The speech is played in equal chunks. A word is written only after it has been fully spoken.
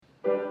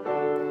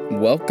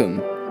Welcome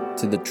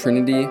to the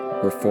Trinity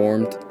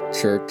Reformed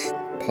Church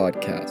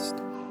podcast.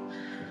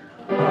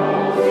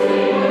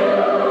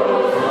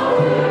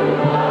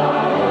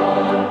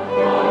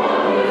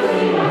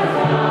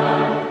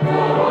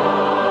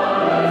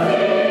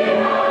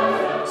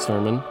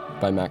 Sermon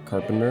by Matt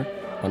Carpenter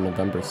on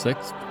November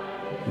 6th,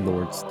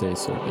 Lord's Day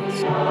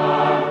service.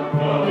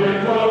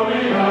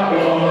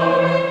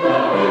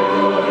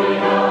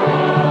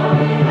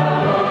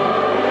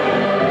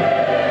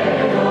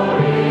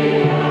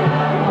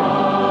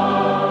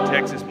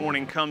 Text this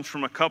morning comes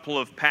from a couple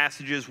of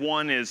passages.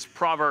 One is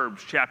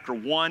Proverbs chapter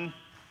 1.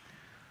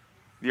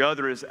 The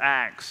other is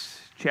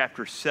Acts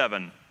chapter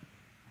 7.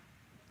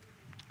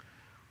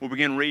 We'll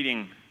begin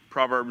reading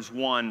Proverbs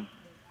 1,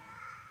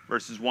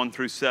 verses 1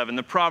 through 7.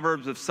 The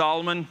Proverbs of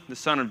Solomon, the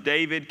son of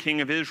David,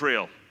 king of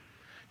Israel,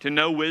 to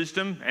know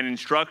wisdom and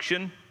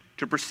instruction,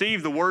 to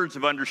perceive the words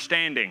of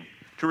understanding,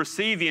 to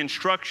receive the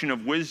instruction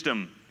of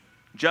wisdom,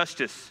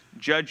 justice,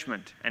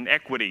 judgment, and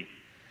equity,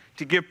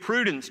 to give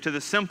prudence to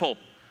the simple,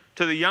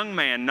 to the young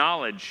man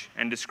knowledge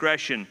and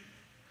discretion.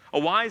 A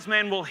wise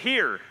man will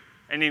hear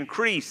and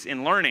increase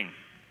in learning,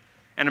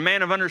 and a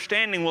man of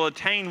understanding will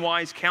attain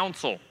wise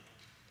counsel.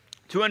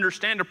 To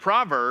understand a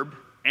proverb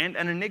and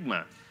an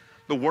enigma,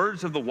 the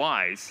words of the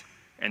wise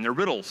and their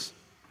riddles.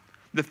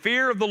 The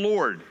fear of the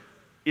Lord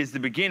is the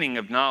beginning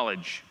of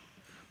knowledge,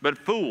 but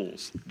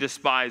fools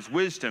despise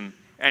wisdom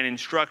and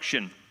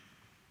instruction.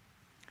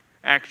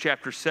 Acts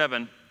chapter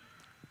 7,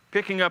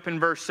 picking up in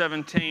verse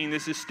 17,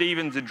 this is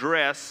Stephen's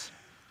address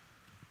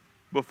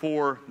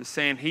before the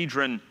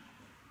Sanhedrin.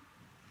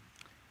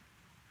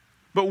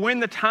 But when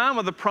the time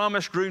of the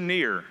promise drew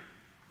near,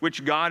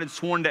 which God had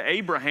sworn to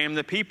Abraham,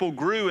 the people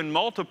grew and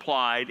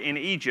multiplied in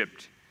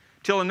Egypt,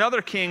 till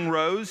another king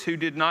rose who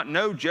did not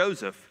know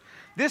Joseph.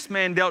 This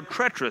man dealt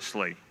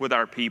treacherously with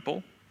our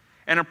people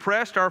and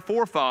oppressed our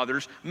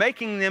forefathers,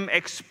 making them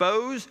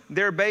expose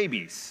their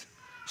babies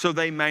so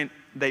they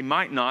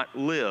might not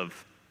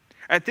live.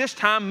 At this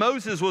time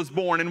Moses was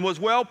born and was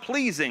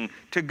well-pleasing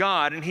to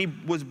God, and he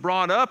was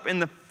brought up in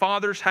his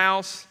father's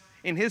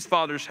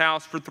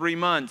house for 3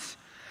 months.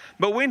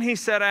 But when he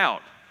set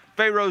out,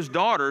 Pharaoh's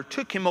daughter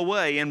took him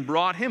away and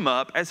brought him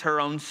up as her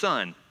own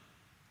son.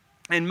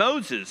 And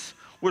Moses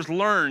was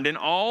learned in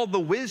all the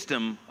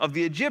wisdom of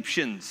the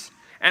Egyptians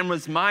and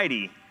was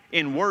mighty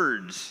in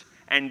words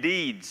and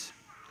deeds.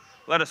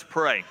 Let us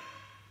pray.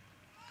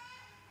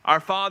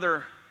 Our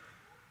Father,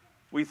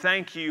 we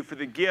thank you for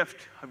the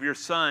gift of your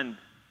Son,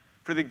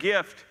 for the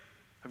gift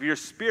of your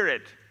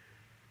Spirit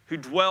who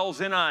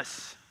dwells in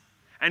us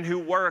and who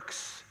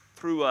works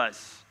through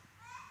us.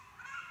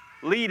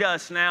 Lead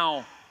us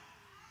now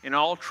in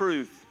all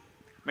truth.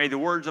 May the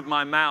words of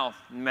my mouth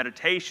and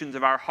meditations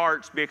of our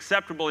hearts be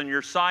acceptable in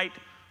your sight,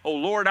 O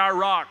Lord, our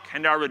rock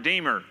and our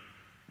Redeemer.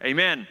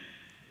 Amen.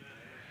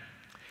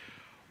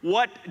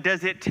 What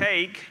does it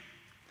take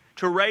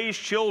to raise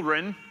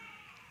children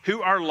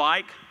who are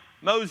like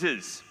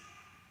Moses?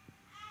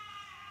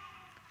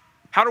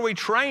 How do we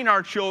train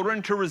our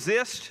children to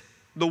resist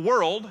the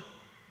world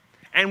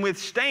and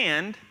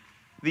withstand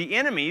the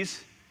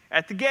enemies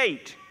at the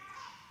gate?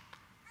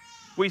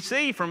 We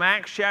see from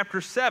Acts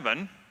chapter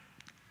 7,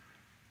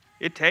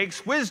 it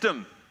takes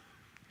wisdom,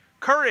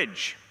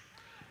 courage,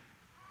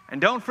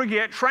 and don't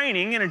forget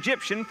training in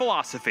Egyptian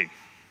philosophy.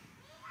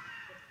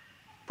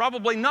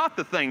 Probably not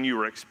the thing you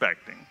were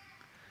expecting.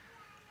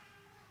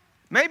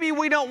 Maybe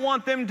we don't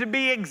want them to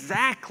be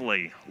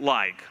exactly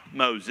like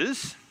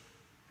Moses,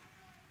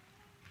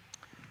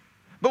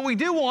 but we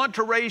do want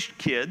to raise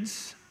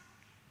kids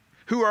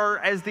who are,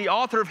 as the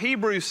author of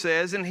Hebrews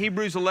says in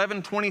Hebrews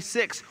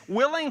 11:26,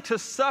 willing to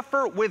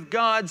suffer with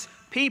God's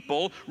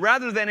people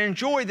rather than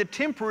enjoy the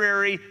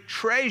temporary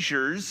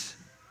treasures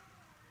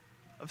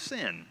of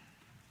sin.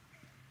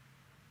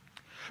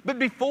 But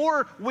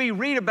before we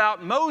read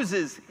about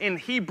Moses in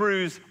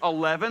Hebrews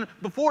 11,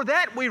 before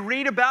that we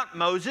read about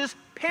Moses'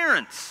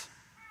 parents.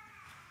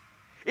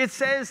 It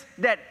says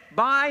that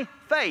by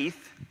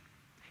faith,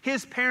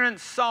 his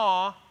parents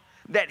saw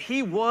that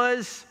he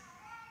was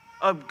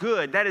of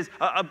good, that is,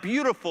 a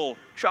beautiful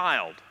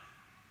child.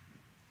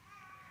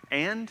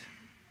 And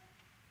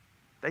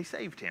they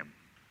saved him.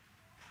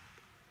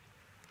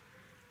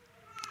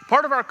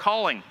 Part of our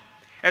calling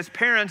as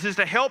parents is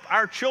to help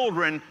our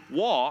children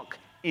walk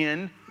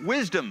in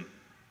wisdom.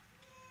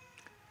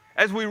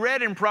 As we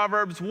read in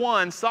Proverbs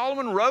 1,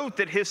 Solomon wrote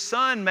that his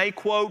son may,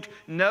 quote,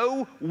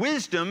 know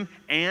wisdom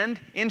and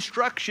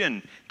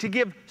instruction, to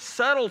give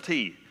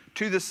subtlety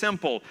to the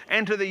simple,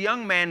 and to the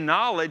young man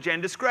knowledge and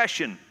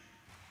discretion.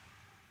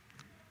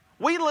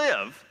 We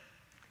live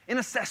in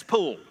a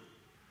cesspool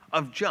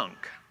of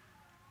junk.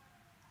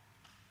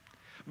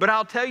 But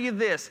I'll tell you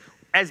this,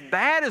 as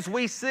bad as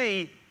we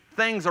see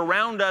things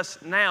around us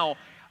now,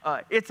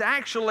 it's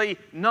actually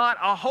not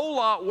a whole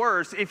lot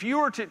worse if you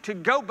were to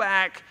go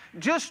back,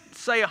 just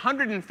say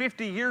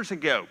 150 years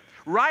ago,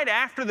 right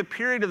after the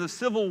period of the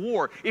Civil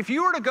War. If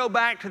you were to go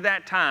back to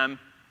that time,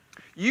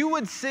 you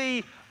would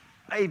see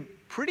a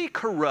pretty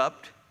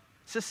corrupt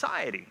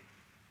society.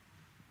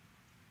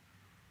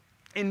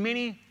 in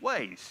many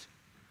ways.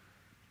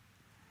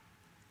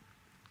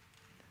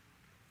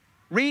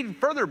 Read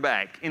further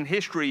back in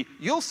history,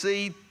 you'll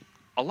see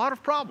a lot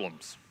of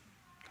problems,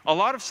 a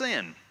lot of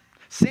sin.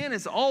 Sin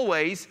has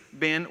always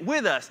been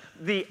with us.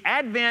 The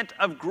advent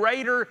of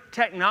greater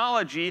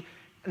technology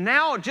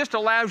now just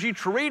allows you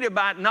to read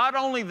about not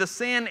only the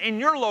sin in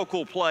your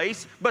local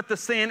place, but the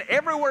sin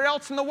everywhere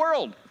else in the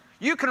world.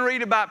 You can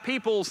read about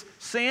people's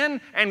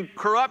sin and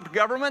corrupt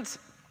governments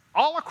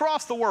all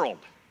across the world.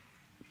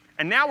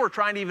 And now we're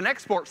trying to even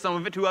export some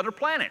of it to other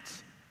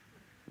planets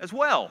as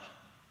well.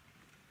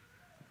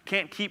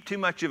 Can't keep too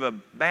much of a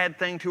bad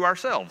thing to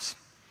ourselves.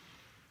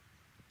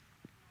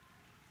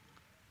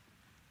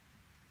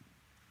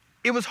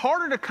 It was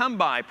harder to come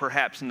by,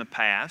 perhaps, in the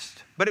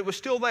past, but it was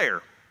still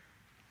there.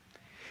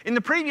 In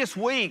the previous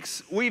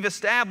weeks, we've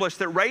established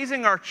that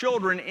raising our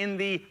children in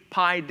the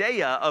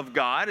paideia of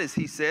God, as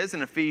he says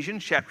in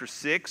Ephesians chapter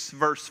 6,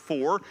 verse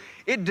 4,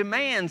 it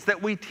demands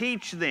that we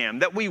teach them,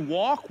 that we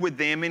walk with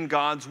them in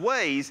God's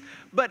ways,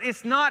 but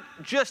it's not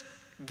just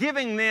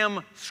giving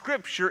them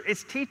Scripture,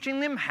 it's teaching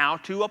them how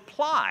to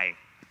apply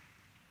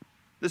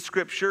the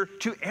Scripture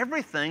to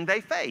everything they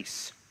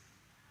face.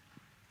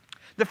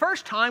 The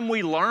first time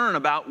we learn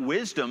about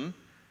wisdom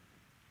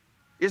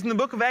is in the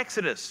book of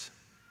Exodus.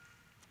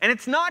 And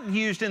it's not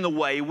used in the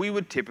way we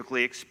would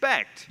typically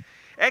expect.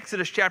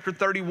 Exodus chapter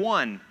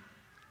 31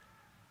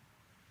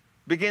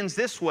 begins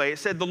this way. It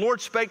said, "The Lord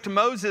spake to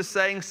Moses,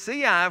 saying,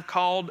 See, I have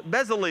called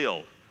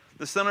Bezaleel,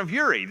 the son of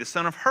Uri, the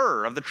son of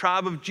Hur, of the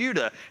tribe of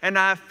Judah, and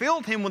I have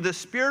filled him with the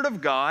Spirit of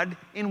God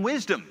in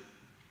wisdom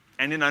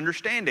and in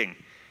understanding,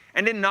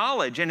 and in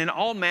knowledge, and in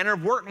all manner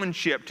of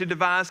workmanship, to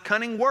devise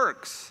cunning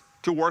works,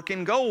 to work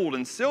in gold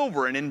and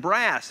silver and in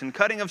brass and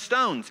cutting of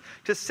stones,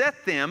 to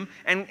set them,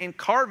 and in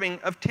carving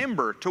of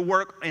timber, to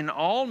work in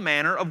all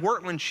manner of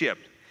workmanship.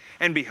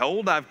 And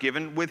behold, I've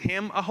given with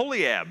him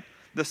Aholiab,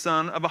 the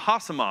son of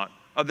Ahisamach,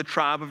 of the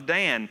tribe of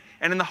Dan.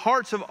 And in the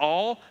hearts of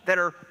all that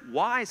are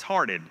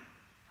wise-hearted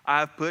I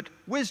have put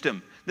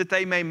wisdom, that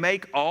they may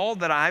make all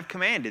that I have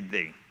commanded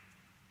thee."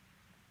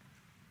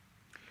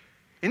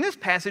 In this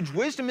passage,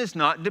 wisdom is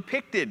not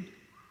depicted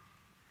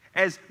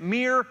as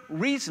mere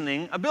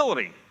reasoning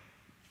ability.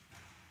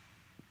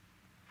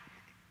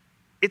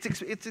 It's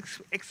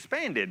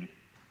expanded.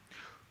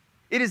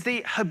 It is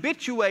the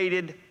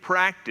habituated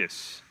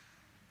practice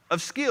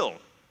of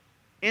skill,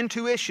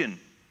 intuition,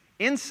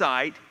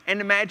 insight, and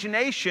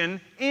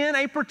imagination in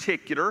a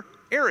particular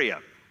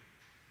area.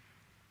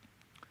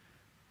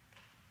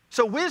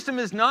 So wisdom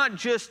is not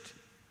just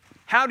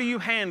how do you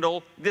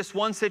handle this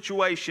one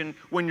situation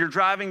when you're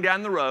driving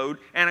down the road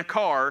and a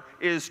car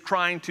is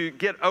trying to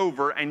get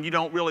over and you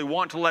don't really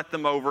want to let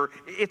them over.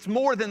 It's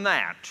more than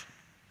that.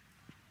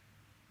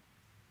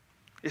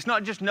 It's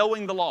not just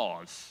knowing the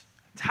laws.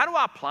 It's how do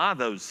I apply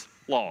those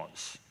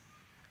laws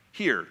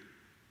here?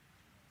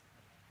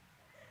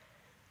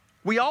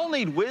 We all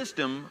need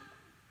wisdom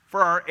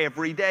for our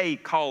everyday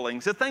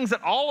callings, the things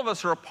that all of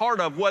us are a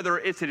part of, whether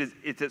it's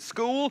at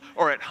school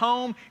or at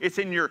home, it's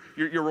in your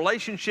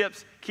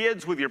relationships,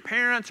 kids with your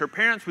parents or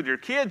parents with your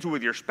kids or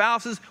with your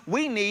spouses.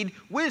 We need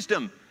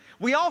wisdom.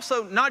 We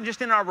also, not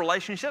just in our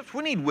relationships,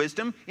 we need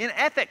wisdom in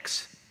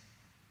ethics.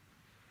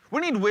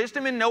 We need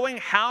wisdom in knowing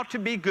how to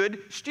be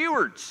good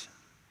stewards.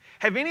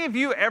 Have any of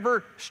you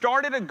ever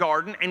started a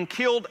garden and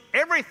killed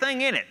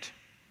everything in it?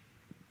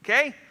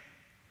 Okay?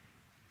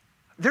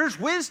 There's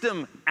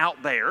wisdom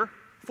out there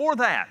for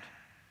that.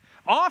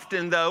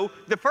 Often, though,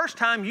 the first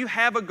time you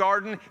have a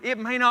garden, it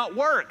may not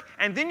work.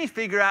 And then you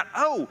figure out,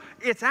 oh,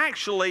 it's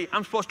actually,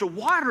 I'm supposed to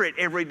water it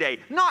every day,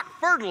 not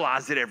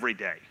fertilize it every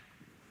day.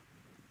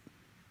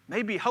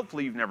 Maybe,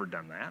 hopefully you've never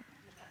done that.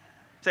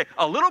 Say,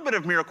 a little bit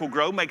of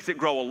Miracle-Gro makes it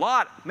grow a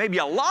lot. Maybe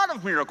a lot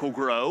of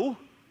Miracle-Gro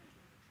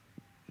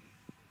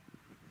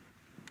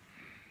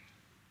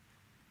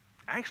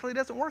actually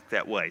doesn't work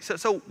that way.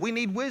 So we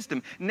need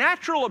wisdom.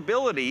 Natural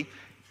ability,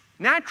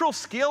 natural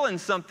skill in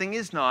something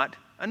is not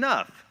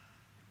enough.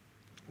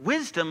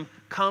 Wisdom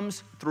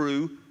comes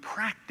through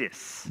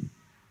practice,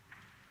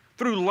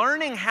 through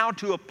learning how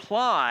to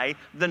apply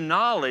the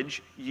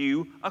knowledge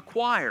you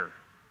acquire.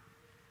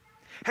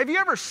 Have you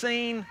ever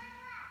seen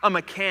a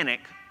mechanic?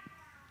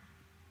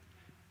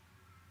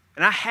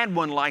 And I had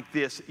one like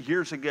this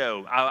years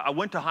ago. I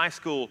went to high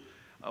school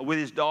with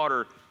his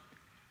daughter.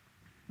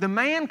 The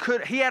man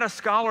he had a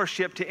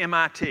scholarship to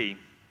MIT.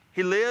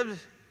 He lived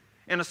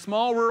in a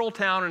small rural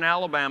town in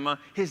Alabama.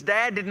 His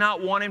dad did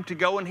not want him to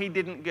go, and he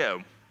didn't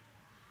go.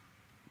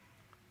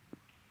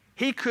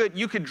 You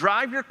could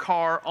drive your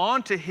car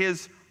onto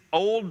his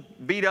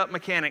old beat-up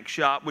mechanic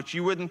shop, which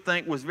you wouldn't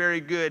think was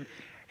very good.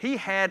 He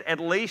had at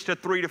least a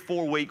 3 to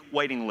 4 week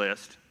waiting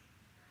list,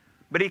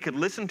 but he could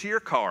listen to your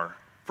car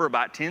for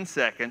about 10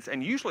 seconds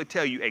and usually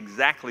tell you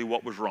exactly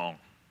what was wrong.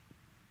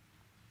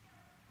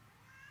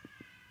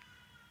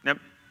 Now,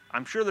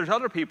 I'm sure there's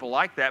other people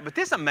like that, but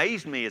this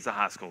amazed me as a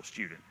high school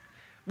student.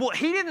 Well,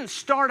 he didn't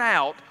start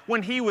out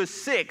when he was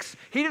 6.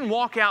 He didn't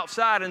walk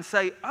outside and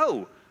say,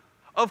 oh,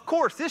 of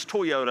course, this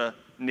Toyota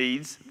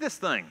needs this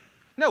thing.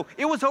 No,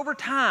 it was over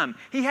time.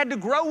 He had to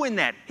grow in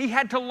that. He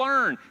had to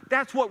learn.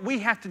 That's what we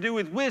have to do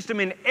with wisdom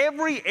in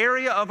every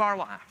area of our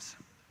lives.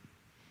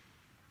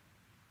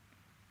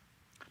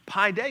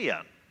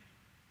 Paideia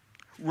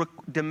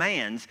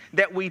demands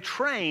that we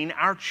train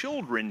our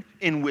children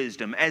in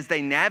wisdom as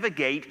they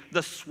navigate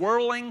the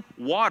swirling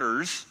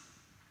waters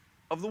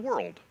of the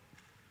world.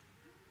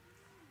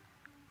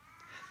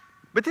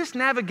 But this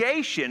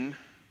navigation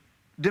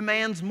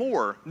demands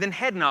more than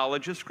head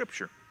knowledge of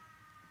Scripture.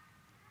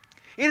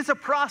 It is a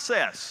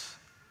process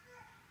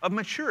of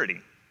maturity.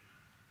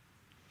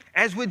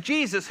 As with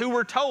Jesus, who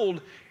we're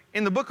told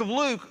in the book of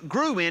Luke,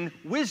 grew in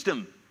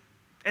wisdom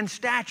and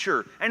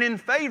stature and in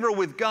favor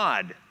with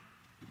God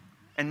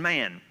and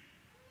man.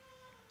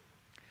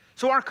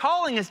 So our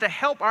calling is to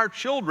help our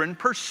children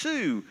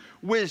pursue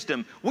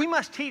wisdom. We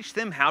must teach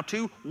them how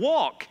to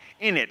walk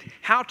in it,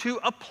 how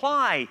to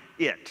apply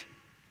it.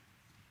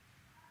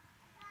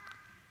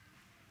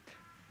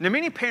 Now,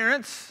 many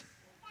parents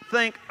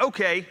think,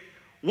 okay,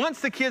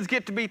 once the kids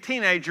get to be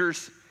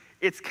teenagers,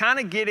 they're kind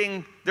of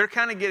getting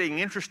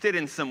interested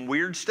in some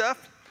weird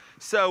stuff.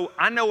 So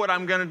I know what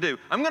I'm going to do.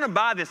 I'm going to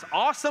buy this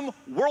awesome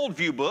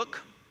worldview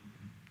book.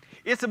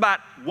 It's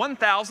about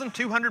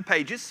 1,200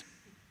 pages.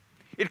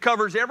 It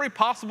covers every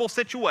possible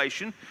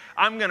situation.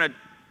 I'm going to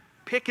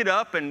pick it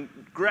up and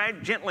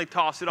gently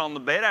toss it on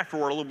the bed after a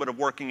little bit of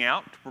working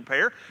out to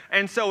prepare.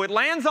 And so it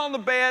lands on the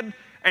bed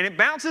and it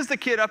bounces the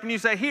kid up and you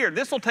say, here,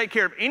 this will take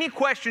care of any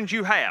questions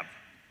you have.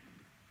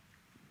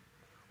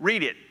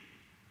 Read it.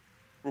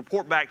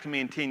 Report back to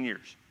me in 10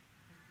 years.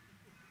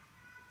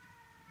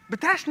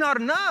 But that's not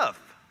enough.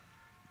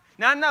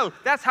 Now, I know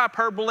that's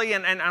hyperbole,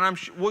 and I'm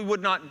sure we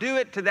would not do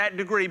it to that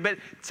degree, but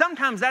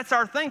sometimes that's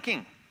our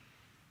thinking.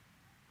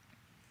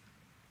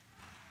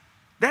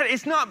 That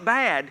it's not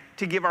bad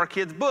to give our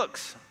kids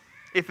books.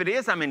 If it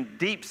is, I'm in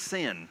deep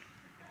sin.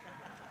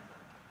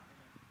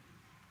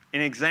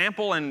 An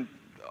example, and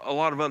a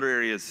lot of other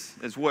areas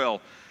as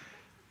well.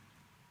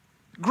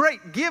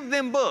 Great, give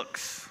them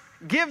books.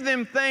 Give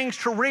them things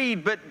to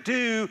read, but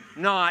do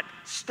not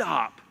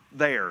stop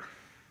there.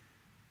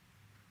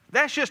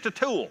 That's just a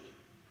tool.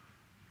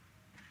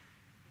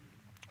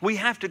 We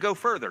have to go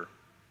further.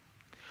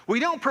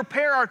 We don't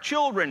prepare our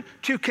children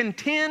to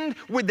contend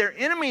with their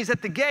enemies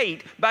at the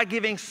gate by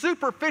giving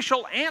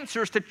superficial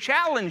answers to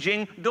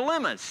challenging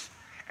dilemmas.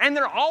 And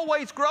they're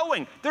always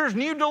growing. There's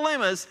new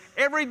dilemmas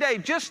every day,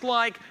 just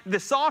like the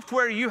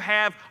software you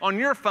have on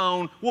your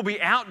phone will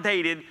be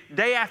outdated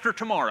day after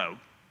tomorrow.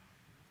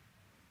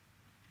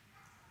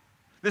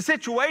 The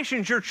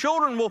situations your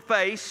children will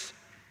face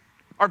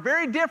are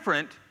very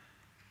different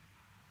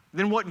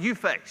than what you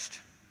faced.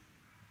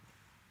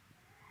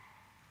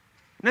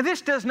 Now,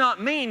 this does not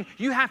mean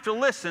you have to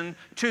listen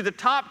to the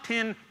top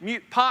 10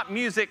 pop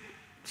music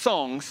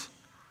songs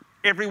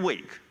every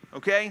week,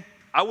 okay?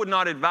 I would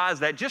not advise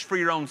that just for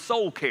your own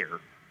soul care.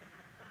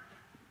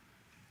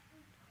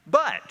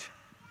 But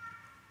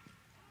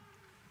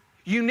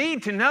you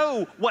need to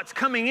know what's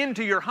coming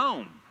into your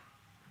home.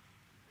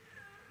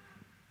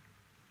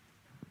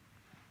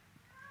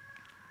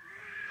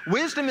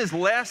 Wisdom is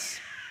less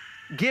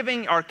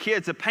giving our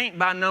kids a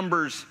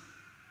paint-by-numbers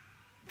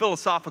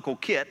philosophical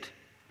kit,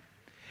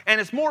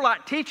 and it's more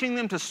like teaching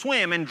them to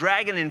swim in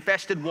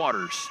dragon-infested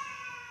waters.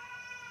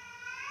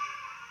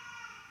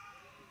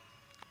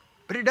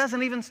 But it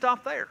doesn't even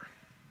stop there.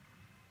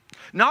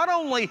 Not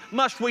only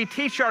must we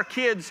teach our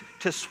kids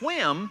to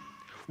swim,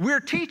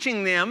 we're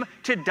teaching them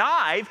to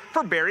dive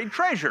for buried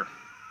treasure.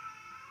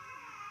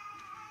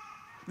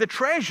 The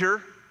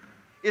treasure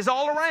is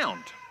all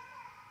around.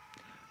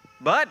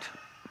 But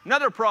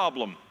another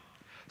problem.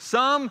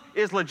 Some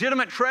is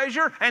legitimate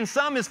treasure and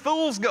some is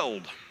fool's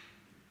gold.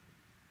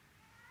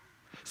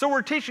 So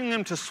we're teaching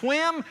them to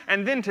swim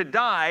and then to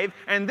dive,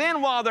 and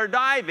then while they're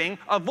diving,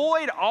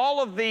 avoid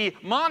all of the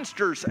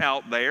monsters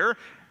out there,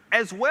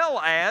 as well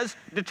as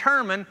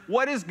determine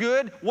what is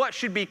good, what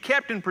should be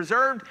kept and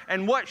preserved,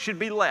 and what should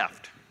be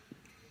left.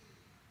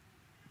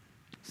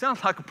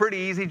 Sounds like a pretty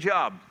easy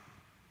job.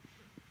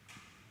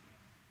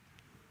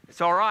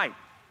 It's all right.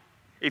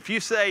 If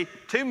you say,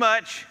 too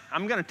much,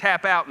 I'm going to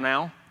tap out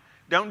now,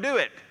 don't do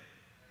it.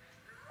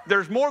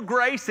 There's more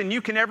grace than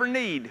you can ever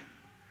need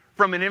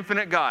from an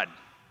infinite God.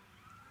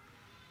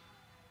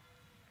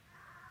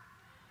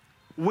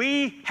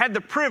 We had the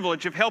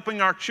privilege of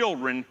helping our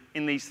children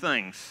in these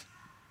things.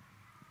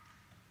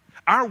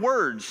 Our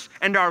words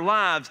and our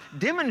lives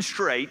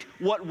demonstrate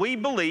what we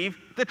believe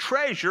the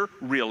treasure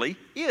really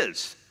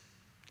is.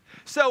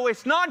 So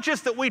it's not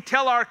just that we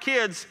tell our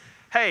kids,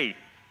 hey,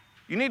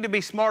 you need to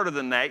be smarter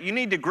than that. You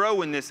need to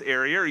grow in this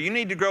area, or you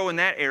need to grow in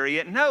that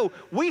area. No,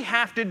 we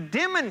have to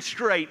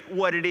demonstrate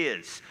what it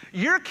is.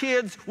 Your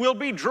kids will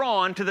be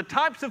drawn to the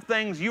types of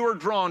things you are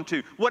drawn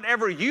to.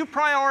 Whatever you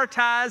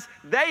prioritize,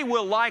 they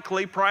will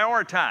likely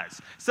prioritize.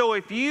 So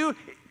if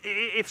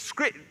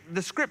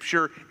the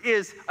Scripture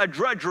is a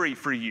drudgery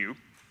for you,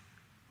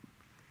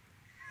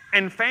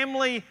 and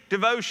family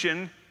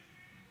devotion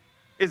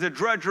is a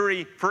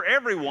drudgery for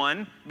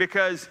everyone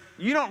because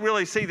you don't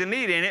really see the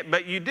need in it,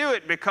 but you do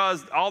it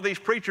because all these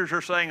preachers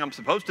are saying, I'm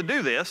supposed to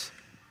do this,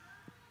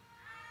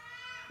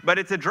 but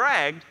it's a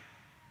drag,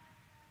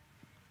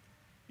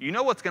 you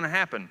know what's going to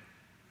happen.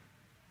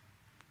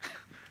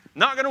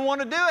 Not going to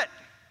want to do it.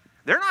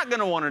 They're not going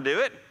to want to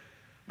do it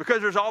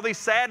because there's all these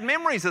sad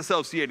memories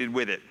associated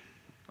with it.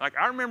 Like,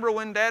 I remember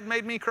when Dad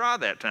made me cry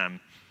that time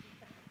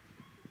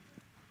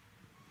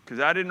because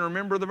I didn't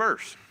remember the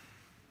verse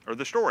or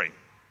the story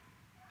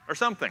or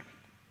something.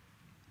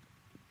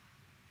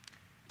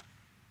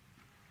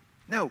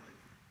 No,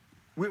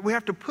 we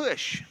have to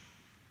push.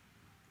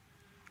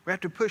 We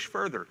have to push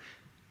further.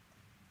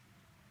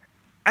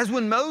 As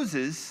with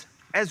Moses,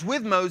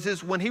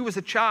 when he was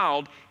a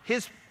child,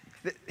 his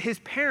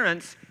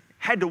parents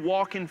had to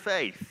walk in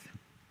faith.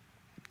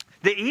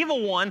 The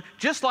evil one,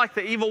 just like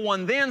the evil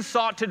one then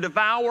sought to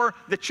devour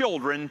the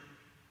children,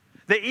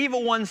 the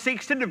evil one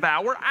seeks to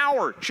devour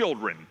our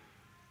children.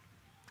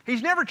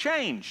 He's never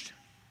changed.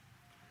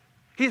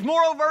 He's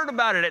more overt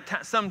about it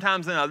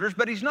sometimes than others,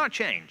 but he's not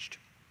changed.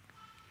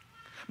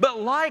 But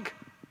like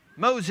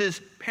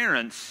Moses'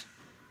 parents,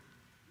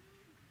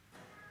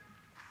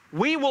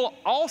 we will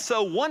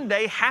also one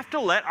day have to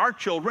let our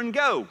children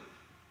go.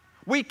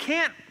 We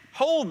can't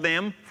hold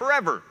them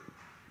forever.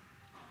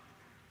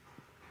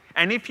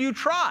 And if you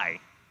try,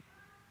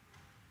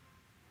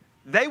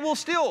 they will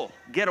still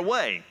get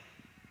away,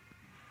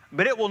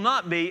 but it will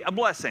not be a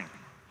blessing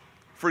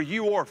for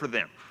you or for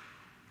them.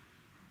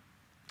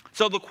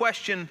 So the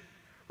question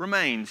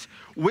remains,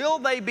 will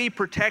they be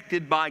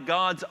protected by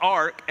God's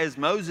ark as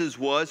Moses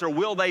was, or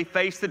will they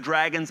face the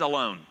dragons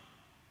alone?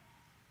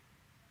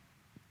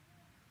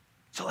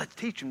 So let's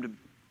teach them to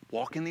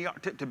walk in the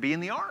ark, to be in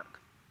the ark.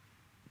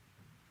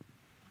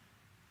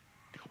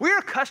 We are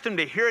accustomed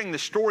to hearing the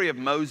story of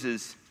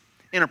Moses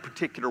in a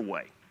particular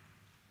way.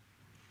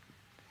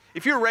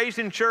 If you're raised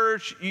in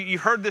church, you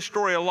heard this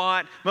story a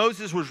lot.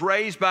 Moses was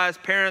raised by his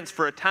parents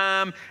for a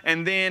time,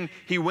 and then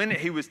he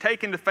was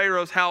taken to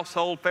Pharaoh's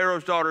household.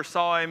 Pharaoh's daughter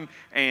saw him,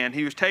 and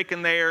he was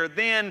taken there.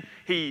 Then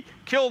he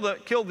killed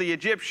the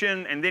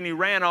Egyptian, and then he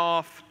ran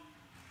off,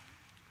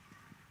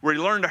 where he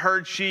learned to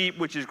herd sheep,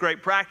 which is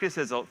great practice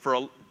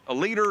for a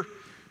leader.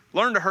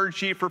 Learned to herd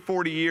sheep for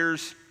 40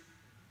 years.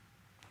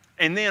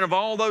 And then of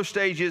all those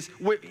stages,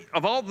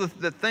 of all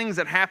the things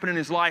that happen in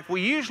his life,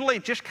 we usually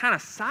just kind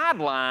of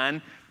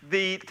sideline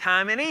the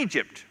time in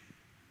Egypt.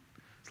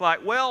 It's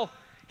like, well,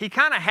 he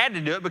kind of had to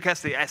do it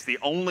because that's the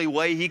only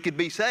way he could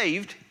be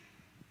saved.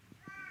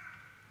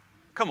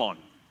 Come on.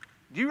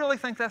 Do you really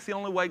think that's the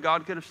only way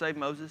God could have saved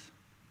Moses?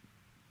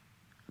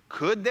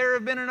 Could there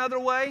have been another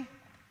way?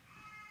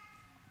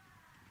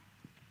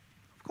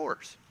 Of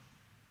course.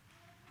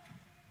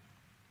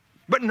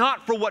 But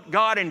not for what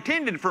God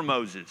intended for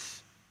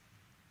Moses.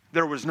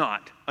 There was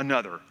not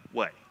another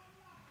way.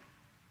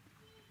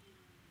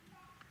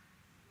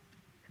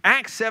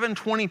 Acts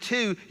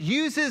 7:22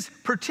 uses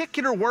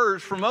particular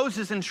words for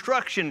Moses'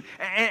 instruction,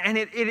 and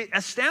it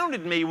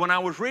astounded me when I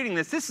was reading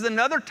this. This is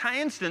another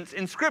instance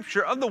in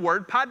Scripture of the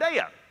word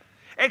paideia,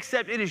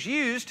 except it is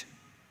used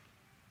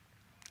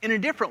in a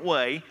different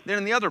way than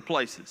in the other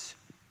places.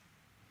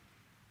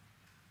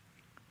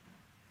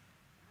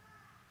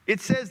 It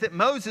says that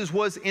Moses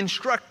was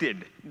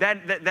instructed.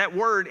 That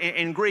word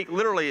in Greek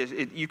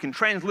literally, you can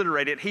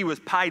transliterate it, he was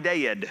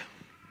paideied.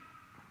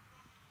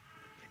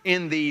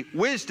 In the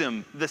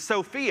wisdom, the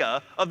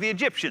Sophia of the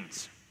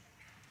Egyptians.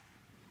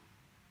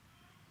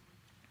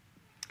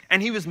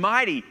 And he was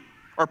mighty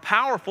or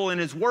powerful in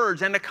his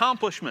words and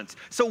accomplishments.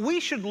 So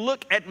we should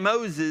look at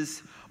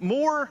Moses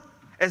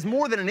as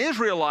more than an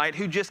Israelite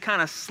who just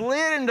kind of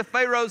slid into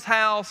Pharaoh's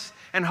house,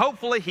 and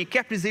hopefully he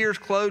kept his ears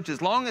closed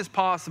as long as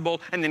possible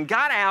and then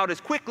got out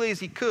as quickly as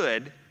he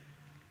could.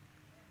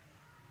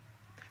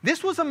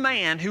 This was a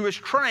man who was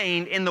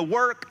trained in the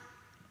work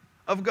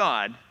of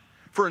God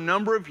for a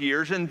number of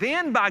years, and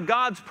then by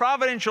God's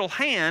providential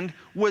hand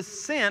was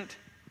sent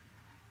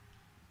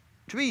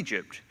to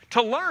Egypt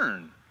to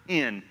learn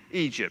in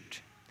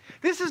Egypt.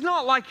 This is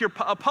not like you're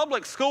a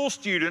public school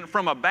student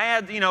from a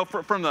bad,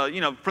 from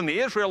the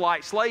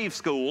Israelite slave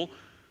school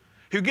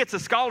who gets a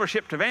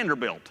scholarship to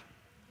Vanderbilt.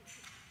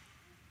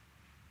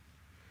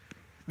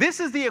 This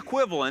is the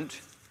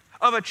equivalent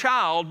of a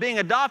child being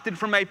adopted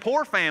from a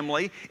poor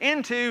family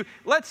into,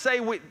 let's say,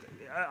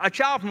 a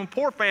child from a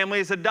poor family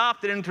is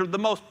adopted into the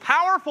most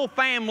powerful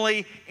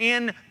family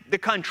in the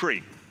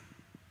country,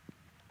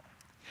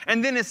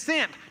 and then is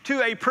sent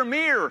to a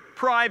premier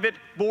private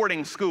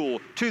boarding school,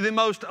 to the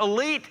most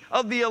elite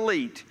of the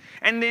elite,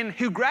 and then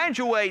who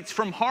graduates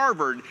from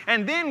Harvard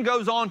and then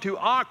goes on to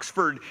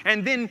Oxford,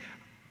 and then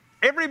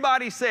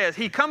everybody says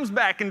he comes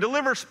back and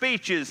delivers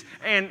speeches,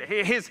 and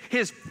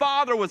his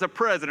father was a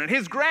president,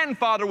 his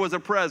grandfather was a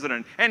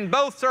president, and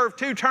both served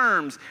 2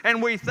 terms,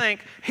 and we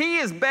think he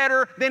is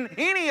better than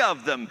any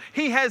of them.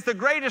 He has the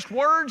greatest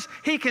words.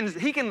 He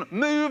can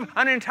move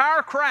an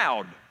entire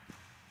crowd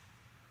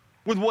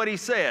with what he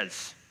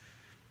says.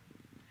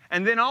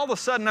 And then all of a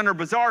sudden, under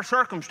bizarre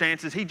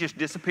circumstances, he just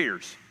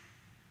disappears.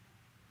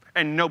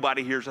 and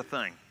nobody hears a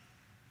thing.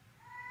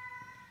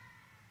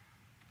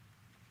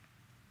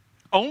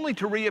 Only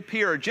to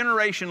reappear a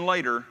generation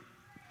later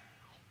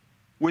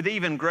with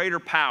even greater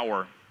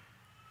power,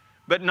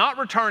 but not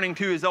returning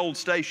to his old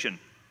station.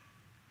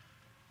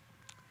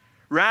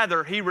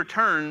 Rather, he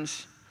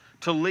returns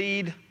to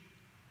lead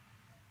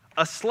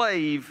a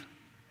slave,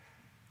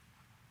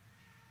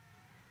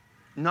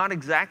 not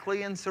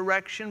exactly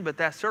insurrection, but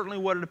that's certainly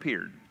what it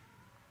appeared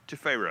to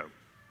Pharaoh.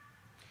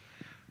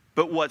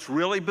 But what's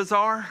really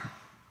bizarre,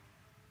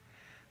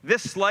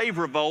 this slave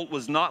revolt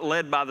was not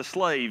led by the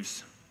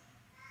slaves.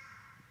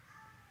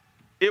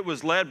 It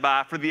was led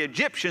by, for the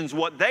Egyptians,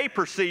 what they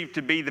perceived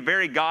to be the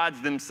very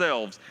gods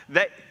themselves.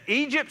 That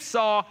Egypt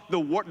saw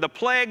the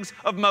plagues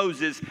of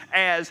Moses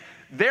as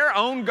their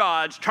own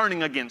gods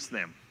turning against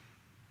them.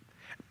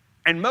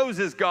 And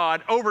Moses'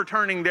 God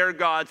overturning their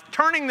gods,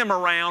 turning them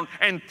around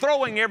and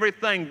throwing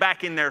everything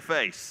back in their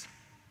face.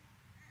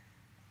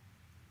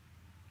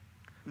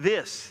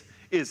 This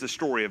is the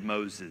story of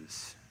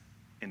Moses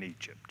in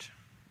Egypt.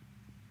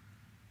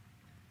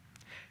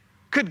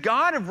 Could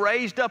God have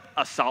raised up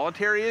a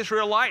solitary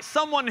Israelite,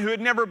 someone who had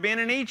never been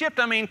in Egypt?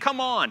 I mean, come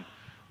on.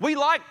 We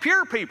like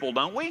pure people,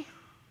 don't we?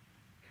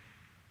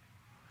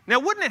 Now,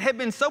 wouldn't it have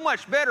been so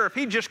much better if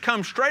he'd just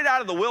come straight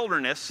out of the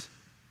wilderness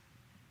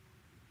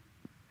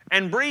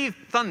and breathed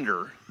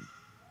thunder?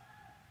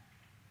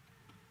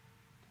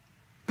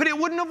 But it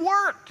wouldn't have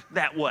worked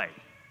that way.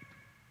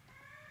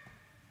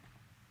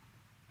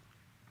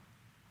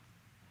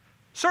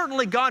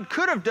 Certainly God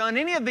could have done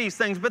any of these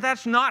things, but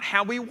that's not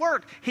how he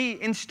worked.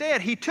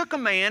 Instead, he took a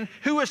man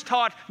who was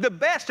taught the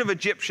best of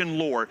Egyptian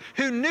lore,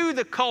 who knew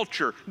the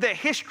culture, the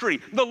history,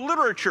 the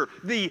literature,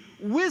 the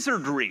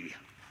wizardry,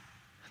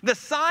 the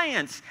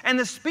science, and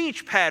the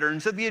speech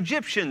patterns of the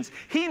Egyptians.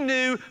 He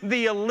knew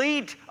the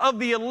elite of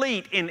the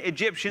elite in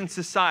Egyptian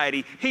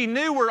society. He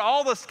knew where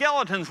all the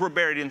skeletons were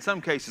buried, in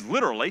some cases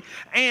literally,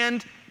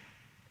 and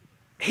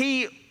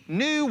he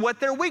knew what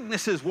their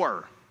weaknesses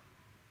were.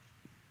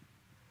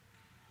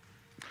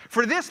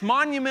 For this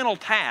monumental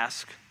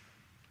task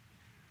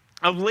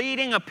of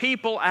leading a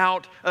people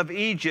out of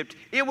Egypt,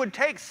 it would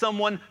take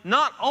someone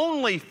not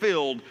only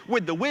filled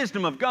with the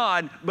wisdom of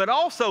God, but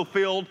also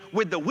filled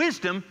with the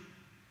wisdom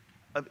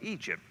of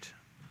Egypt.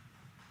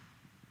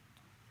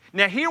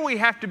 Now here we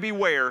have to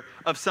beware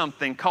of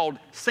something called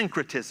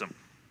syncretism.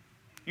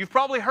 You've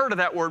probably heard of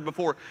that word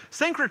before.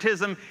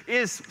 Syncretism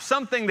is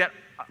something that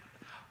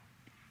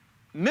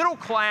middle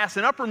class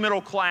and upper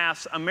middle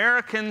class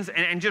Americans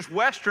and just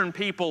Western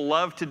people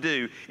love to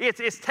do.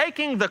 It's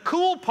taking the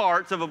cool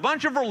parts of a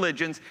bunch of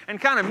religions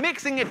and kind of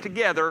mixing it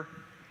together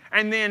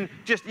and then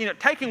just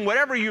taking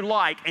whatever you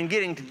like and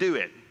getting to do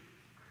it.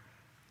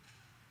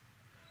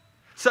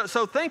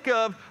 So think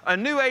of a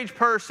New Age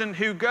person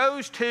who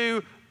goes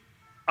to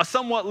a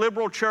somewhat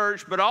liberal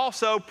church but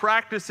also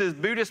practices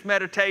Buddhist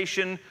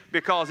meditation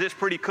because it's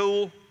pretty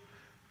cool,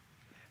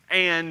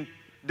 and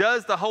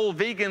does the whole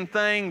vegan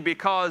thing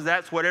because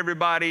that's what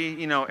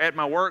everybody, at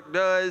my work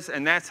does,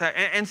 and that's how,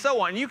 and so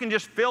on. You can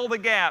just fill the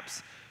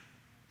gaps.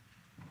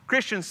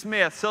 Christian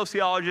Smith,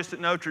 sociologist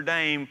at Notre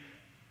Dame,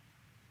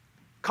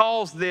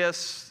 calls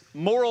this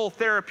moral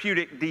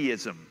therapeutic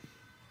deism.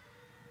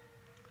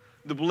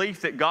 The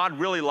belief that God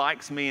really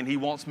likes me and he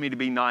wants me to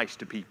be nice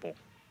to people.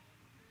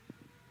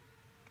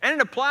 And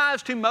it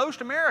applies to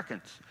most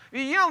Americans.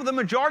 The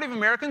majority of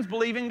Americans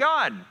believe in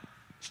God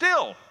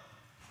still.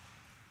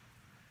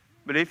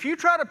 But if you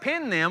try to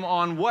pin them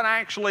on what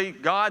actually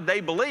God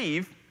they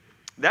believe,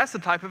 that's the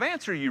type of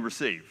answer you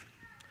receive.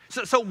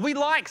 So we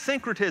like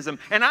syncretism.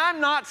 And I'm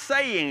not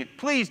saying,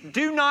 please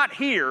do not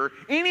hear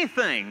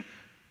anything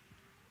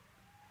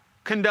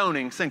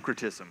condoning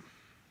syncretism.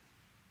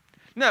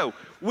 No,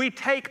 we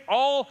take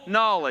all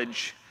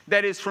knowledge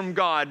that is from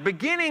God,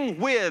 beginning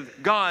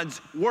with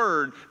God's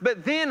Word,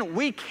 but then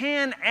we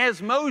can,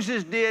 as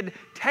Moses did,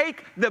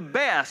 take the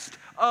best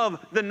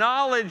of the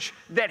knowledge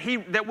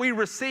that we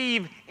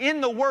receive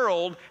in the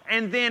world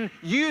and then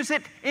use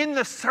it in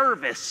the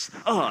service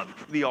of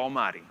the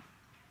Almighty.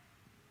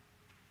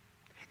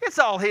 It's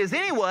all His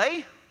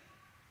anyway.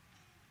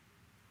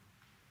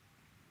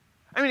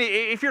 I mean,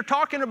 if you're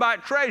talking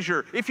about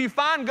treasure, if you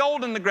find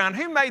gold in the ground,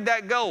 who made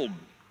that gold?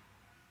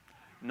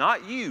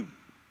 Not you.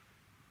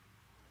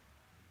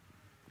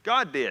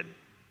 God did.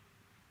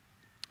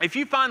 If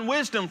you find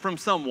wisdom from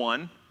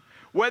someone,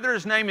 whether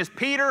his name is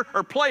Peter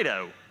or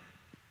Plato,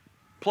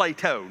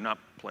 not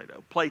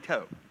Plato,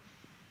 Plato.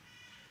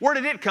 Where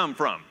did it come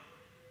from?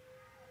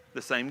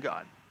 The same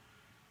God.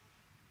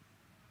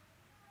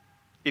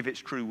 If it's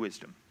true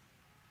wisdom.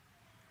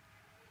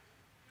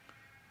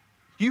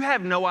 You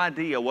have no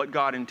idea what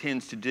God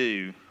intends to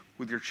do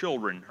with your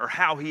children or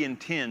how He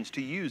intends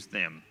to use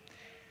them.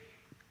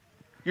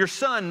 Your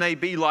son may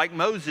be like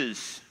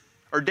Moses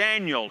or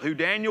Daniel, who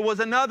Daniel was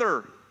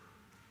another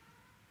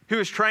who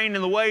was trained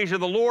in the ways of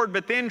the Lord,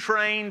 but then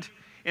trained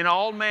in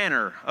all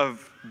manner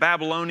of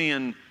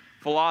Babylonian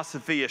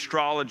philosophy,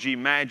 astrology,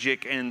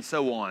 magic, and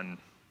so on,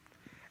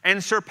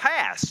 and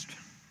surpassed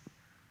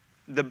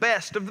the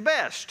best of the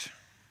best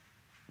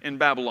in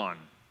Babylon.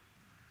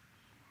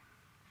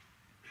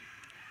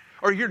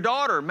 Or your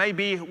daughter may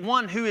be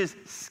one who is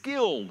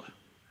skilled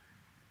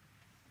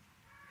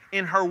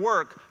in her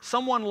work.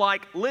 Someone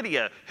like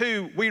Lydia,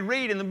 who we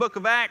read in the book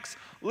of Acts.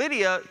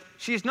 Lydia,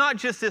 she's not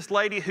just this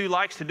lady who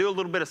likes to do a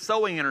little bit of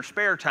sewing in her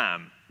spare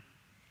time.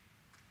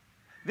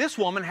 This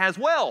woman has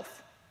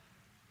wealth.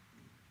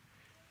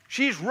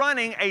 She's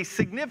running a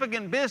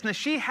significant business.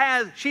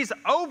 She's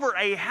over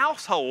a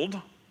household.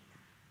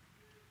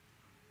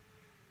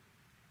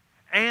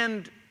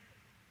 And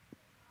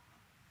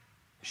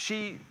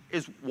she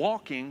is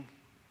walking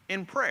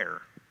in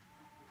prayer.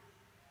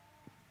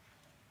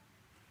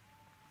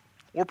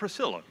 Or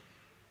Priscilla,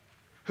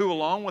 who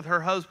along with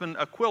her husband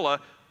Aquila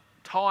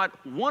taught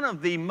one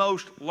of the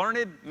most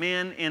learned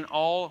men in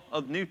all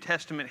of New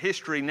Testament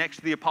history next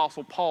to the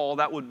Apostle Paul.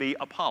 That would be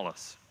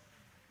Apollos.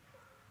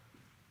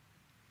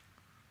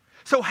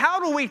 So how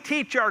do we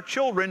teach our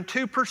children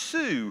to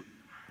pursue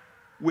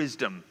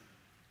wisdom?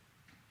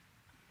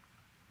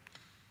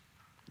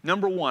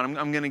 Number one,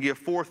 I'm going to give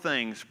 4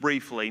 things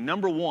briefly.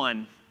 Number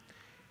one,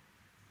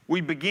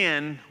 we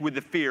begin with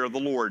the fear of the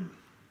Lord.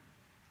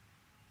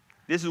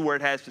 This is where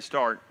it has to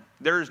start.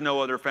 There is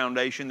no other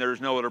foundation. There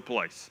is no other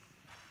place.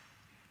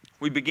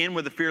 We begin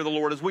with the fear of the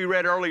Lord. As we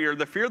read earlier,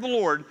 the fear of the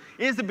Lord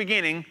is the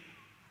beginning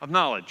of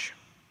knowledge.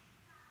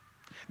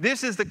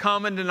 This is the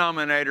common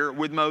denominator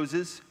with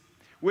Moses,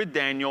 with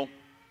Daniel.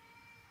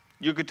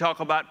 You could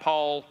talk about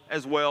Paul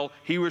as well.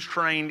 He was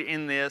trained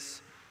in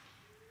this.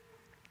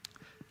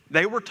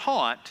 They were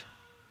taught,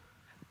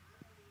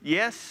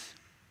 yes,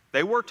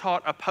 they were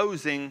taught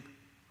opposing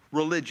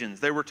religions.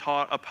 They were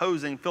taught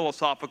opposing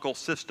philosophical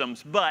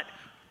systems, but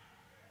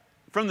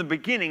from the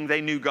beginning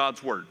they knew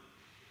God's Word.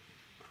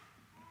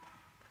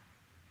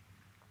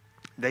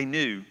 They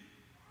knew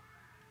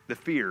the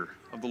fear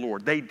of the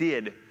Lord. They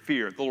did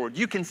fear the Lord.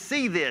 You can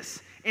see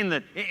this in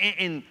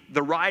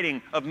the writing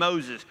of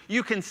Moses.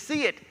 You can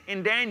see it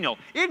in Daniel.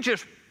 It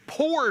just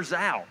pours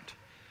out.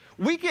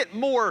 We get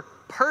more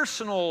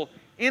personal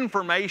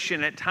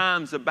information at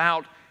times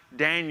about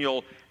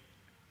Daniel,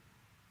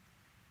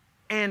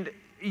 and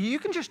you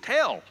can just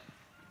tell.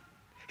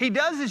 He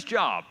does his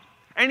job,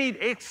 and he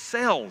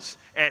excels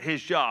at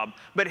his job,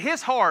 but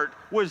his heart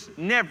was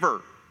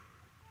never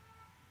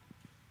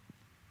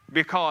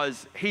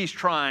because he's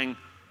trying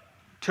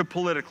to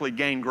politically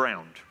gain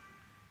ground.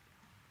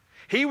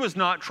 He was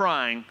not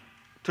trying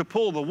to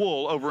pull the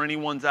wool over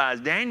anyone's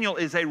eyes. Daniel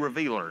is a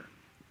revealer.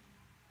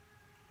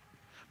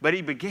 But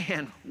he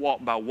began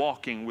by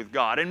walking with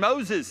God. And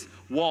Moses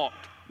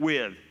walked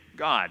with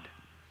God.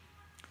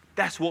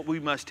 That's what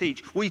we must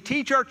teach. We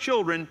teach our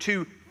children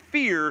to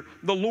fear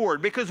the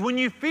Lord, because when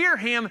you fear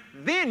Him,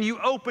 then you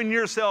open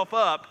yourself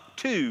up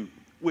to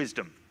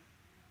wisdom.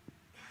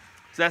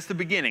 So that's the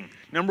beginning.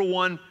 Number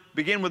one,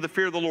 begin with the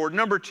fear of the Lord.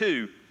 Number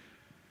two,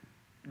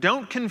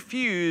 don't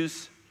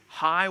confuse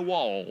high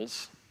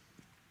walls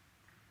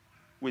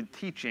with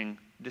teaching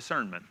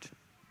discernment.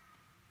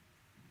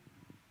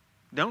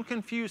 Don't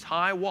confuse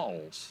high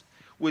walls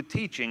with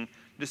teaching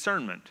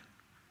discernment.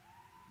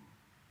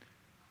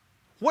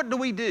 What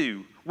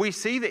do? We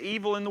see the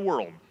evil in the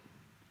world.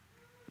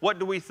 What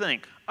do we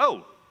think?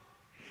 Oh,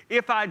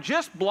 if I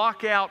just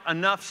block out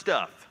enough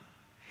stuff,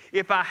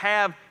 if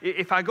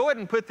I go ahead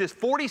and put this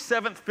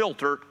 47th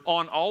filter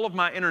on all of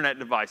my internet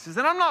devices,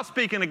 and I'm not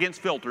speaking against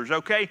filters,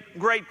 okay?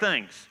 Great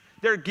things.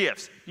 They're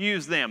gifts.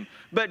 Use them.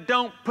 But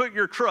don't put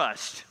your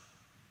trust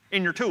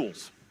in your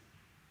tools.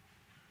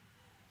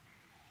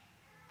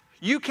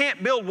 You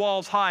can't build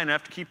walls high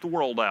enough to keep the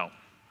world out.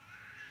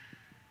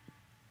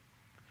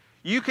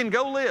 You can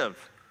go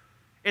live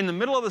in the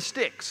middle of the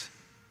sticks.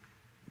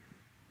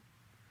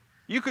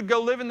 You could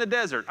go live in the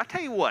desert. I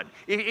tell you what,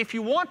 if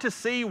you want to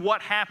see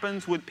what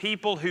happens with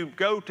people who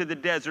go to the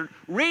desert,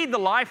 read the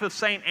life of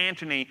St.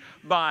 Anthony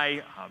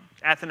by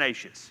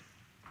Athanasius.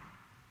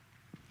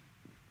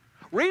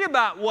 Read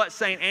about what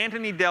St.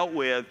 Anthony dealt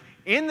with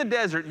in the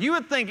desert. You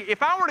would think,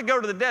 if I were to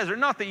go to the desert,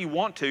 not that you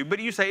want to, but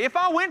you say, if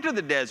I went to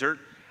the desert,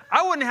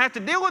 I wouldn't have to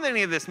deal with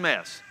any of this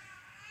mess.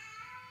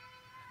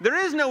 There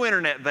is no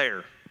internet there,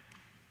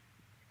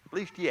 at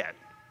least yet.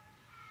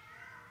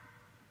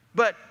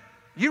 But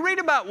you read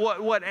about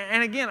what,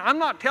 and again, I'm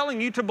not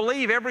telling you to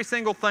believe every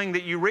single thing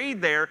that you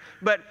read there,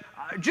 but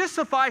just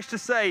suffice to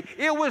say,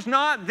 it was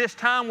not this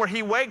time where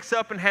he wakes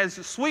up and has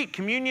sweet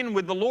communion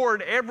with the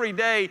Lord every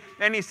day,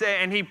 and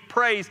he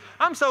prays,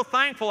 I'm so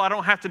thankful I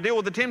don't have to deal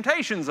with the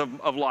temptations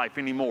of life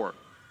anymore.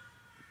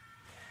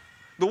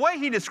 The way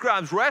he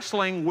describes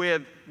wrestling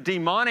with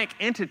demonic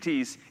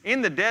entities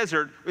in the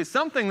desert is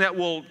something that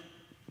will,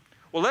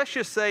 let's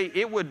just say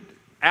it would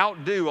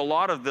outdo a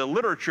lot of the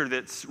literature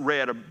that's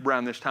read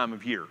around this time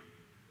of year.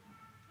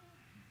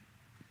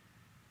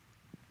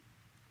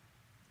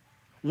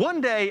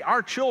 One day,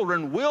 our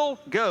children will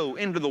go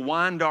into the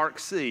wine-dark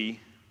sea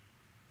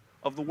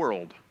of the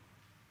world.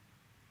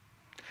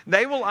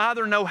 They will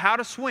either know how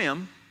to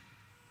swim,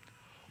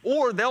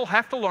 or they'll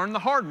have to learn the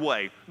hard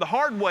way. The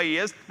hard way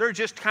is they're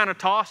just kind of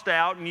tossed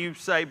out and you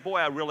say, boy,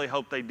 I really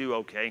hope they do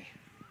okay.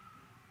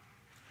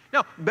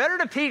 No, better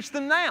to teach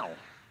them now.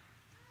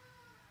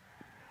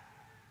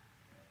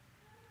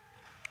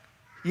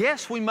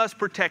 Yes, we must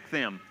protect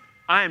them.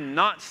 I am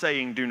not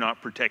saying do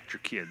not protect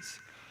your kids.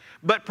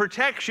 But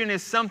protection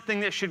is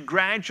something that should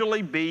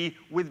gradually be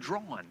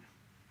withdrawn.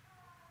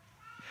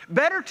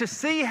 Better to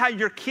see how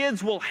your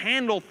kids will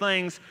handle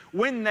things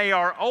when they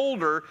are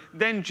older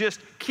than just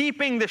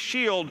keeping the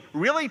shield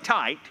really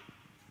tight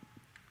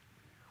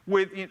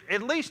with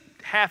at least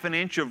half an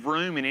inch of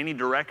room in any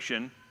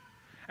direction.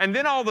 And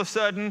then all of a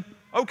sudden,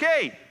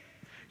 okay,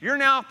 you're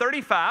now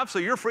 35, so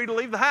you're free to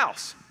leave the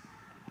house.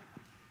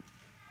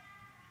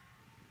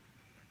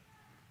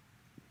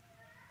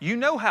 You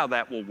know how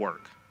that will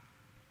work.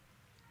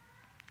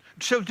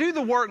 So do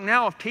the work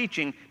now of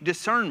teaching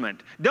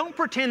discernment. Don't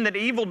pretend that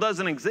evil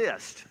doesn't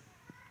exist.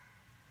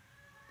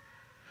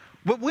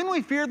 But when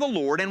we fear the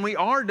Lord and we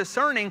are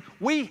discerning,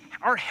 we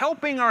are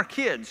helping our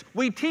kids.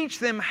 We teach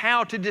them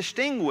how to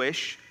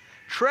distinguish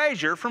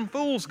treasure from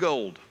fool's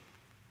gold.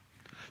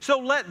 So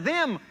let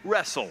them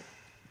wrestle.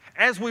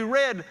 As we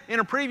read in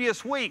a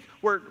previous week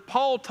where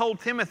Paul told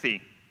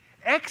Timothy,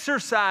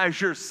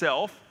 exercise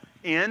yourself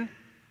in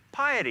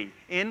piety,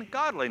 in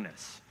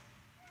godliness.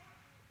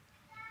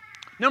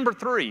 Number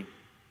 3,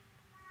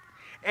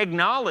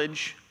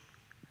 acknowledge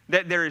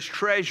that there is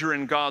treasure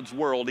in God's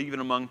world, even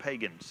among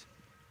pagans.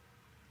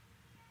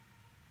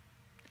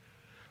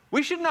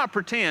 We should not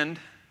pretend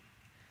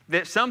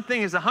that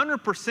something is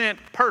 100%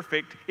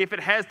 perfect if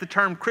it has the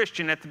term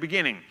Christian at the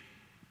beginning.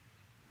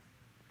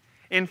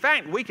 In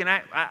fact,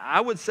 I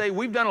would say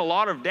we've done a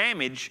lot of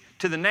damage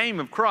to the name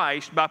of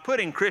Christ by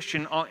putting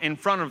Christian in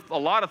front of a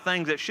lot of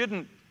things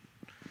that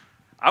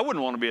I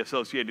wouldn't want to be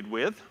associated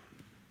with.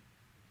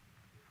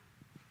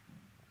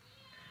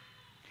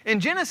 In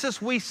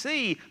Genesis, we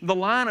see the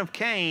line of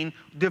Cain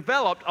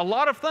developed a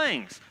lot of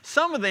things.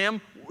 Some of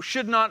them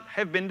should not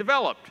have been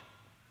developed.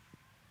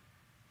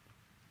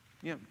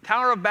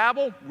 Tower of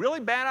Babel,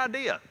 really bad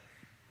idea,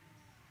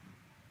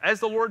 as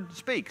the Lord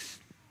speaks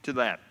to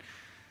that.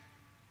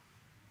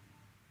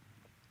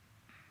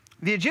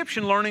 The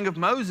Egyptian learning of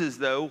Moses,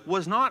 though,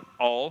 was not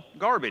all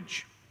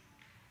garbage.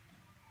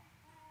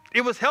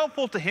 It was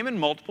helpful to him in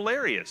multiple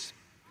areas.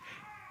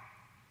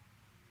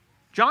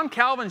 John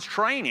Calvin's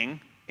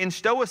training in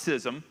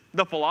Stoicism,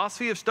 the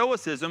philosophy of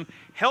Stoicism,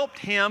 helped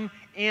him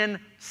in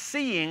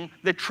seeing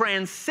the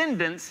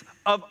transcendence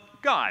of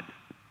God.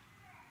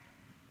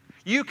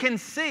 You can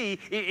see,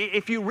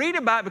 if you read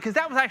about it, because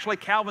that was actually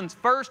Calvin's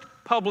first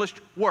published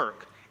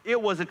work. It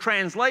was a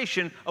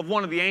translation of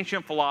one of the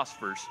ancient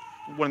philosophers,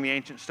 one of the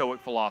ancient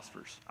Stoic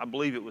philosophers. I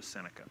believe it was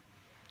Seneca.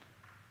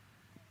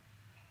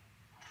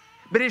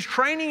 But his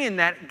training in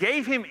that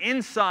gave him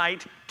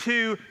insight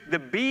to the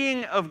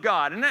being of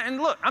God.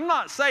 And look, I'm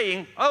not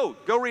saying,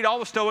 go read all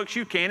the Stoics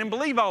you can and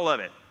believe all of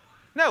it.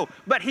 No,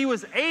 but he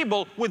was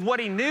able, with what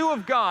he knew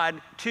of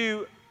God,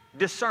 to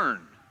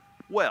discern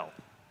well.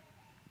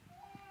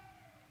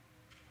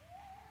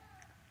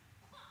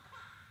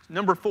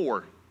 Number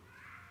 4,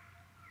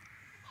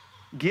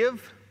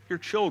 give your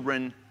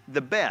children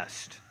the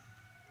best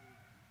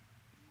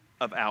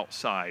of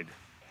outside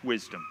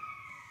wisdom.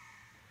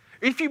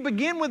 If you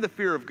begin with the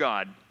fear of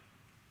God,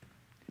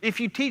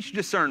 if you teach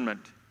discernment,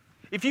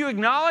 if you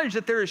acknowledge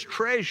that there is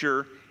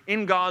treasure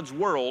in God's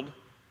world,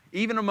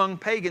 even among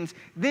pagans,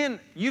 then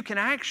you can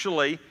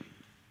actually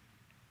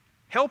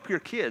help your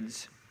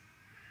kids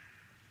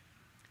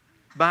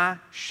by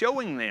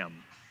showing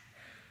them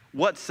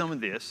what some of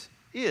this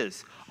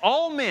is.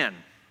 All men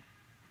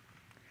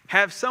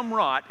have some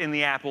rot in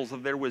the apples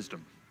of their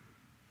wisdom.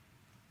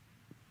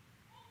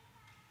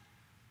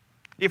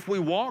 If we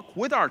walk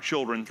with our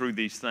children through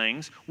these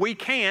things, we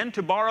can,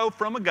 to borrow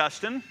from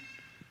Augustine,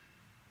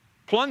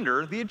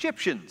 plunder the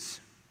Egyptians.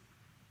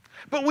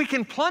 But we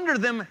can plunder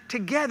them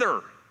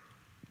together.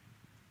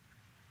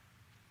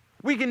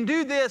 We can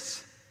do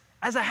this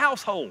as a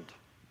household.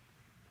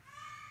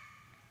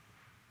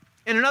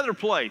 In another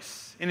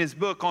place, in his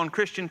book on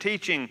Christian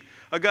teaching,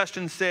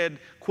 Augustine said,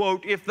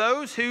 quote, if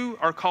those who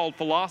are called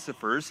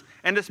philosophers,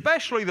 and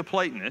especially the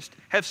Platonists,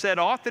 have said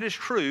aught that is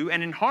true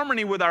and in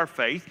harmony with our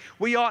faith,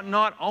 we ought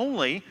not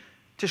only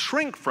to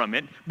shrink from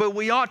it, but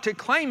we ought to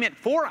claim it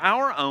for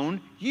our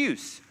own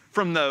use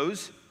from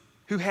those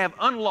who have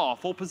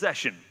unlawful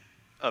possession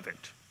of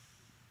it.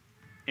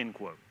 End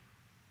quote.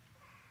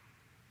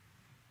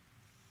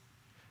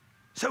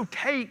 So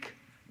take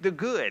the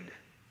good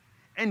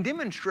and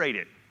demonstrate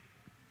it.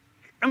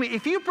 I mean,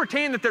 if you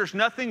pretend that there's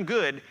nothing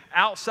good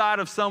outside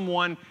of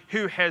someone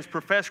who has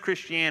professed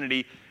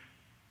Christianity,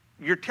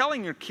 you're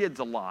telling your kids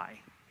a lie.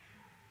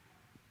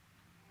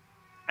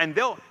 And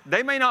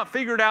they may not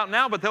figure it out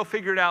now, but they'll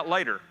figure it out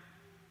later.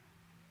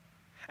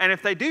 And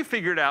if they do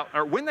figure it out,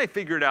 or when they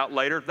figure it out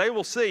later, they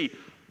will see,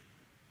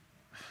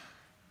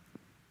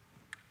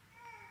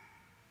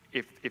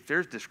 if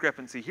there's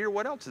discrepancy here,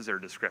 what else is there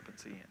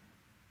discrepancy in?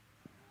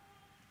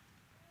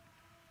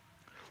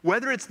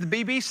 Whether it's the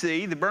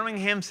BBC, the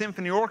Birmingham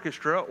Symphony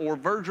Orchestra, or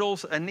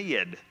Virgil's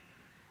Aeneid,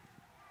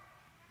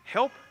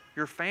 help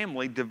your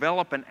family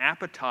develop an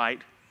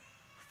appetite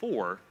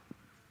for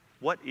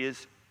what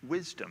is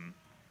wisdom.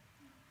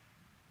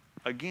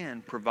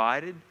 Again,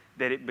 provided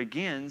that it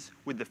begins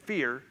with the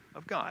fear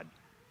of God.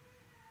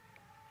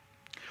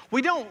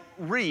 We don't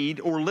read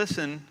or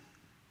listen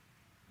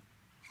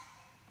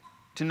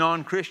to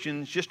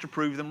non-Christians just to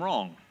prove them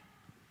wrong,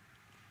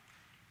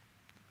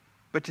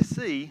 but to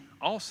see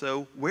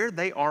also where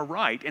they are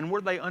right and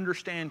where they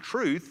understand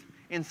truth,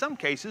 in some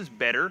cases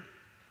better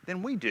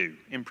than we do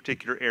in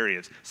particular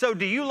areas. So,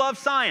 do you love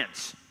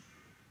science?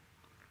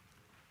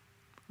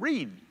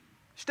 Read,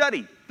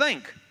 study,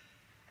 think,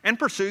 and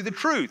pursue the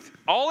truth,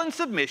 all in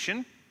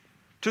submission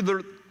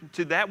to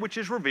that which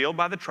is revealed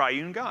by the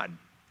triune God.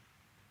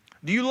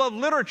 Do you love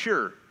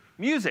literature,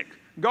 music,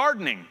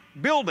 gardening,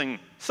 building,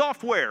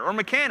 software, or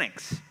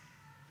mechanics?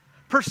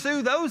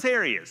 Pursue those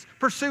areas.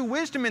 Pursue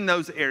wisdom in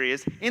those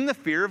areas in the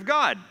fear of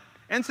God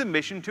and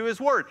submission to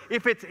His Word.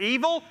 If it's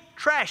evil,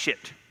 trash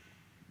it.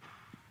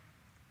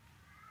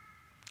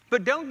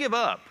 But don't give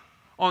up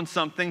on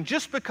something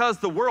just because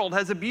the world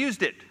has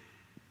abused it.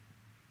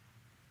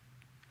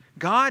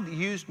 God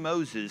used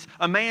Moses,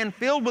 a man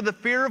filled with the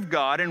fear of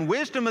God and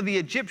wisdom of the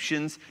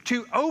Egyptians,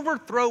 to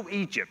overthrow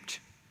Egypt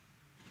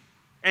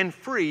and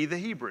free the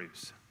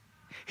Hebrews.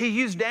 He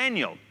used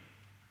Daniel,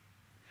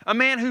 a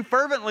man who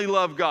fervently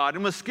loved God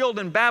and was skilled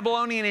in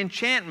Babylonian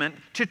enchantment,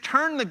 to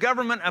turn the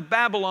government of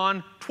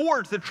Babylon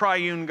towards the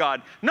triune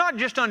God, not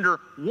just under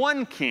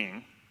one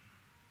king,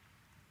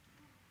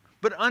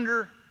 but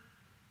under,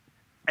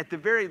 at the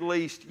very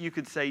least, you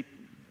could say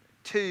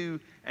 2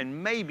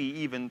 and maybe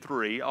even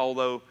 3,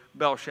 although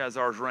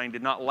Belshazzar's reign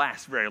did not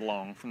last very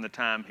long from the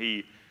time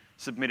he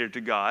submitted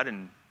to God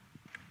and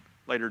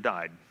later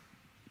died.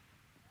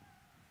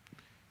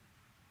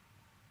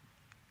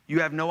 You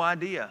have no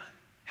idea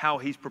how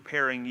He's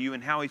preparing you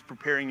and how He's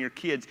preparing your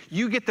kids.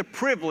 You get the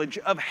privilege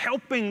of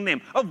helping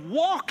them, of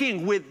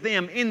walking with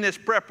them in this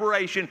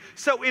preparation.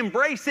 So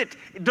embrace it,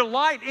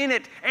 delight in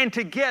it, and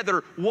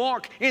together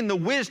walk in the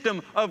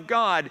wisdom of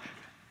God.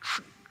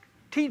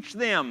 Teach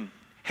them,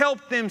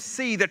 help them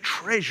see the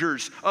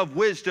treasures of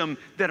wisdom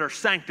that are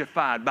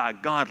sanctified by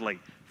godly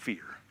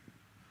fear.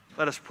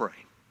 Let us pray.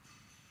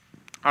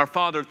 Our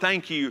Father,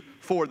 thank You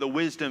for the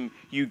wisdom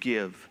You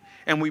give.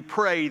 And we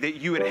pray that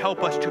You would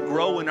help us to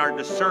grow in our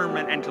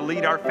discernment and to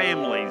lead our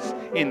families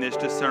in this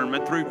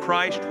discernment. Through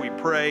Christ we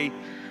pray.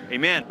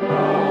 Amen.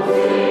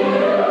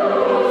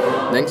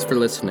 Thanks for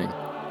listening.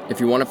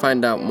 If you want to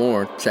find out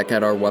more, check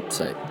out our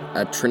website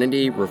at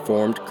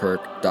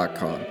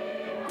trinityreformedkirk.com.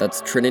 That's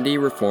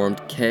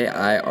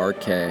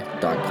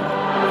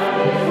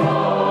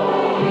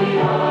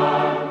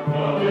trinityreformedkirk.com.